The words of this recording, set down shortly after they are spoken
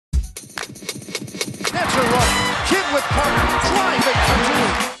with Carter, driving for two.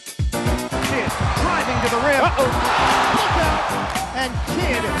 Kidd driving to the rim. Look out! And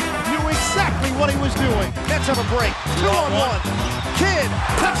Kidd knew exactly what he was doing. Nets have a break. 2-on-1. Kidd,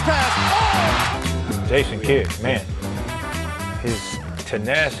 touch pass. Oh! Jason Kidd, man, his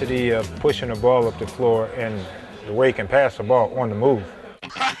tenacity of pushing the ball up the floor and the way he can pass the ball on the move.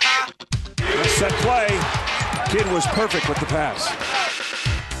 Set play. Kidd was perfect with the pass.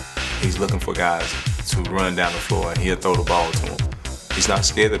 He's looking for guys to run down the floor, and he'll throw the ball to him. He's not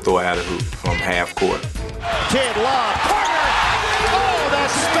scared to throw it out of hoop from half court. Kidd lob. Carter! Oh,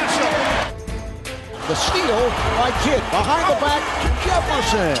 that's special! The steal by Kidd. Behind the back,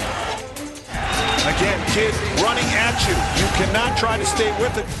 Jefferson. Again, Kidd running at you. You cannot try to stay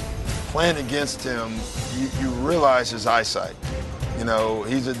with it. Playing against him, you realize his eyesight. You know,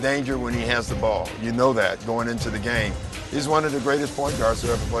 he's a danger when he has the ball. You know that going into the game. He's one of the greatest point guards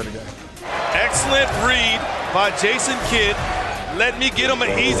to ever play the game. Excellent read by Jason Kidd. Let me get him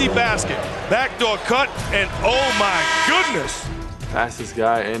an easy basket. Backdoor cut, and oh my goodness. Fastest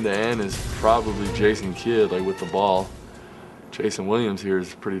guy end to end is probably Jason Kidd, like with the ball. Jason Williams here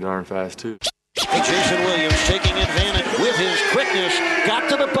is pretty darn fast too. Jason Williams taking advantage with his quickness. Got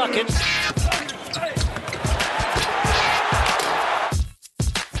to the bucket.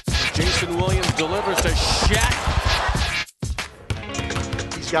 Jason Williams delivers to Shaq.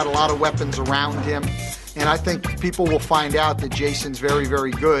 He's got a lot of weapons around him, and I think people will find out that Jason's very,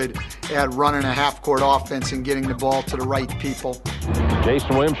 very good at running a half-court offense and getting the ball to the right people.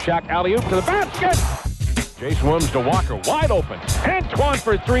 Jason Williams, Shaq alley-oop to the basket. Jason Williams to Walker, wide open. Antoine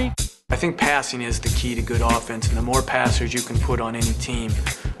for three. I think passing is the key to good offense, and the more passers you can put on any team,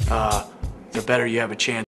 the better you have a chance.